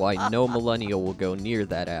that's why no millennial will go near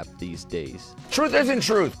that app these days. Truth isn't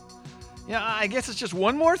truth. Yeah, I guess it's just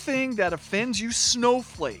one more thing that offends you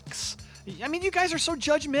snowflakes. I mean, you guys are so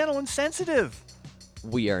judgmental and sensitive.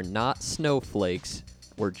 We are not snowflakes.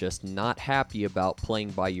 We're just not happy about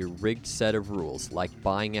playing by your rigged set of rules, like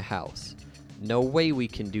buying a house. No way we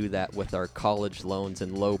can do that with our college loans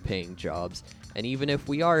and low-paying jobs, and even if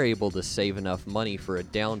we are able to save enough money for a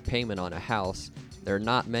down payment on a house, there are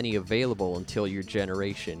not many available until your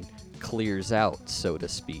generation clears out, so to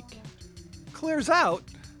speak. Clears out?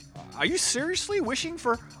 Are you seriously wishing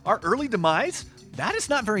for our early demise? That is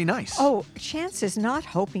not very nice. Oh, Chance is not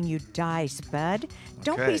hoping you die, Spud.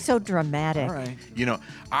 Don't Okay. be so dramatic. All right.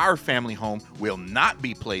 Our family home will not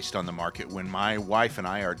be placed on the market when my wife and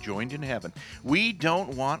I are joined in heaven. We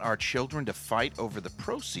don't want our children to fight over the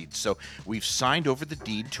proceeds, so we've signed over the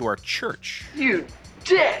deed to our church. You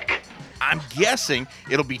dick! I'm guessing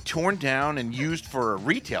it'll be torn down and used for a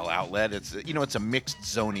retail outlet. It's a mixed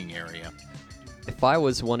zoning area. If I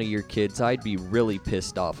was one of your kids, I'd be really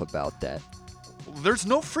pissed off about that. There's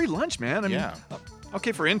no free lunch, man. I mean, Yeah.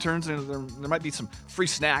 Okay, for interns, there might be some free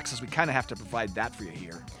snacks, as we kind of have to provide that for you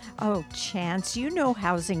here. Oh, Chance,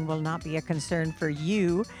 housing will not be a concern for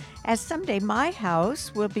you, as someday my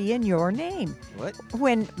house will be in your name. What?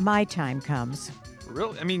 When my time comes.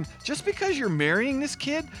 Really? I mean, just because you're marrying this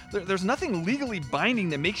kid, there's nothing legally binding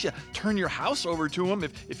that makes you turn your house over to him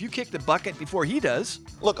if you kick the bucket before he does.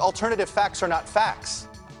 Look, alternative facts are not facts.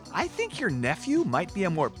 I think your nephew might be a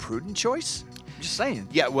more prudent choice. Just saying.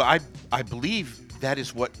 Yeah, well, I believe that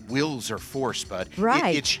is what wills are for, Spud.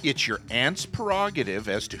 Right. It's your aunt's prerogative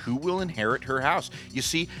as to who will inherit her house. You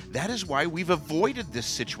see, that is why we've avoided this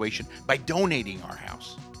situation by donating our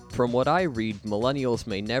house. From what I read, millennials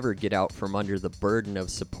may never get out from under the burden of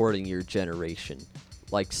supporting your generation,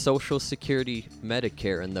 like Social Security,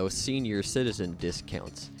 Medicare, and those senior citizen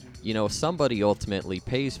discounts. Somebody ultimately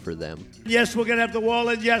pays for them. Yes, we're going to have the wall,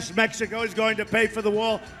 and yes, Mexico is going to pay for the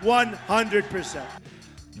wall 100%.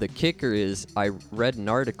 The kicker is, I read an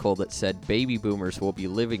article that said baby boomers will be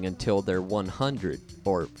living until they're 100,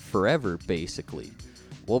 or forever, basically.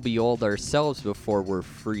 We'll be old ourselves before we're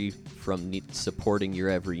free from supporting your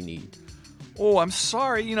every need. Oh, I'm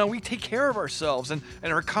sorry. We take care of ourselves and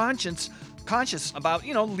are conscious about,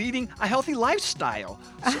 leading a healthy lifestyle.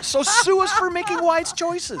 So sue us for making wise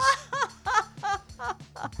choices.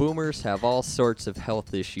 Boomers have all sorts of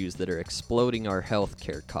health issues that are exploding our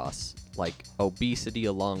healthcare costs, like obesity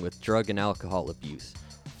along with drug and alcohol abuse.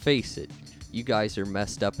 Face it, you guys are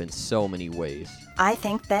messed up in so many ways. I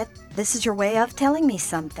think that this is your way of telling me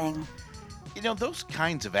something. Those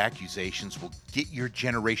kinds of accusations will get your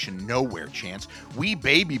generation nowhere, Chance. We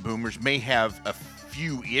baby boomers may have a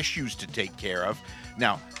few issues to take care of.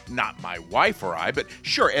 Now, not my wife or I, but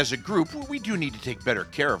sure, as a group, we do need to take better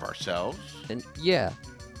care of ourselves. And yeah,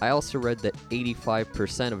 I also read that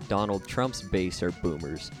 85% of Donald Trump's base are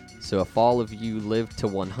boomers. So if all of you live to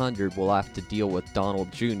 100, we'll have to deal with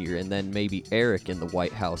Donald Jr. and then maybe Eric in the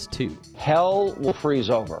White House too. Hell will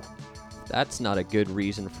freeze over. That's not a good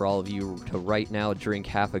reason for all of you to right now drink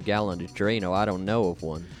half a gallon of Drano. I don't know of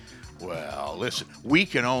one. Well, listen, we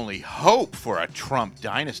can only hope for a Trump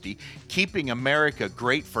dynasty. Keeping America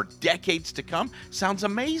great for decades to come sounds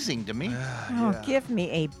amazing to me. Give me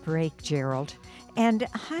a break, Gerald. And,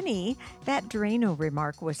 honey, that Drano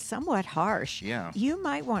remark was somewhat harsh. Yeah. You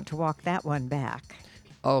might want to walk that one back.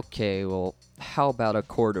 Okay, well, how about a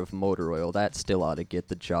quart of motor oil? That still ought to get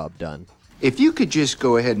the job done. If you could just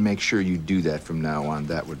go ahead and make sure you do that from now on,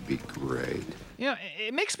 that would be great.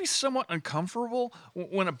 It makes me somewhat uncomfortable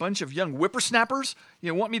when a bunch of young whippersnappers,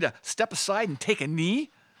 want me to step aside and take a knee.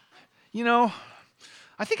 I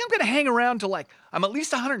think I'm going to hang around till I'm at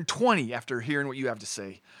least 120 after hearing what you have to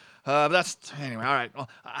say. Anyway, all right. Well,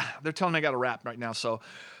 they're telling me I got to wrap right now, so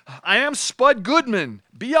I am Spud Goodman.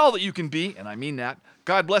 Be all that you can be, and I mean that.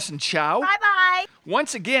 God bless and ciao. Bye-bye.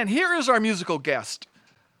 Once again, here is our musical guest,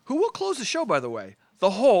 who will close the show, by the way, the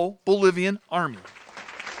whole Bolivian army.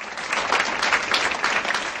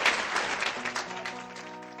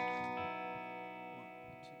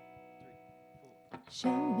 Show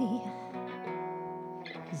me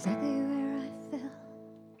exactly where I fell.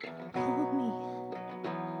 Hold me,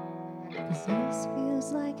 'cause this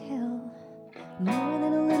feels like hell. More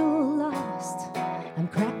than a little lost. I'm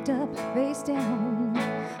cracked up, face down.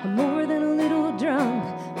 I'm more than a little drunk.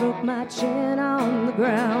 Broke my chin on the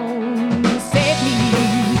ground. Save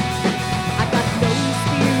me. I got no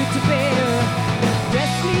spirit to bear.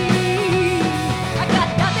 Dress me. I got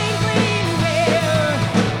nothing clean to wear.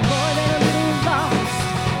 More than a little lost.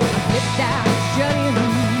 I'm flipped out, shut in.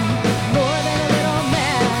 More than a little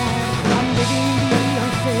mad. I'm living the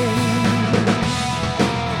unseen.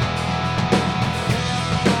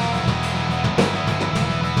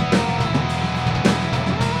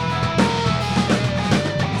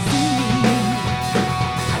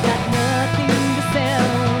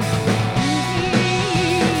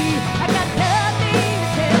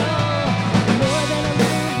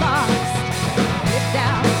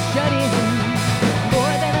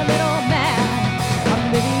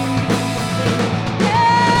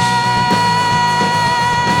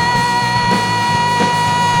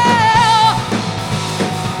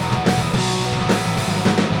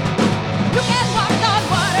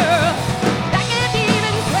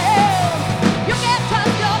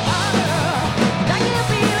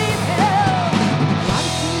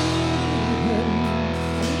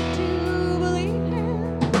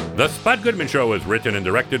 The Spud Goodman Show is written and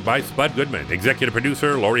directed by Spud Goodman. Executive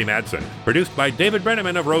producer Laurie Madsen. Produced by David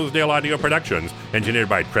Brenneman of Rosedale Audio Productions. Engineered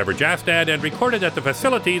by Trevor Jastad and recorded at the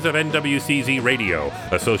facilities of NWCZ Radio.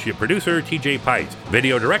 Associate producer TJ Pites.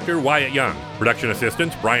 Video director Wyatt Young. Production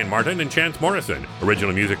assistants Brian Martin and Chance Morrison.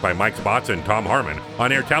 Original music by Mike Spots and Tom Harmon.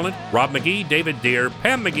 On-air talent Rob McGee, David Deere,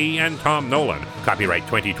 Pam McGee, and Tom Nolan. Copyright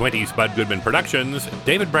 2020 Spud Goodman Productions.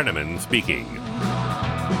 David Brenneman speaking.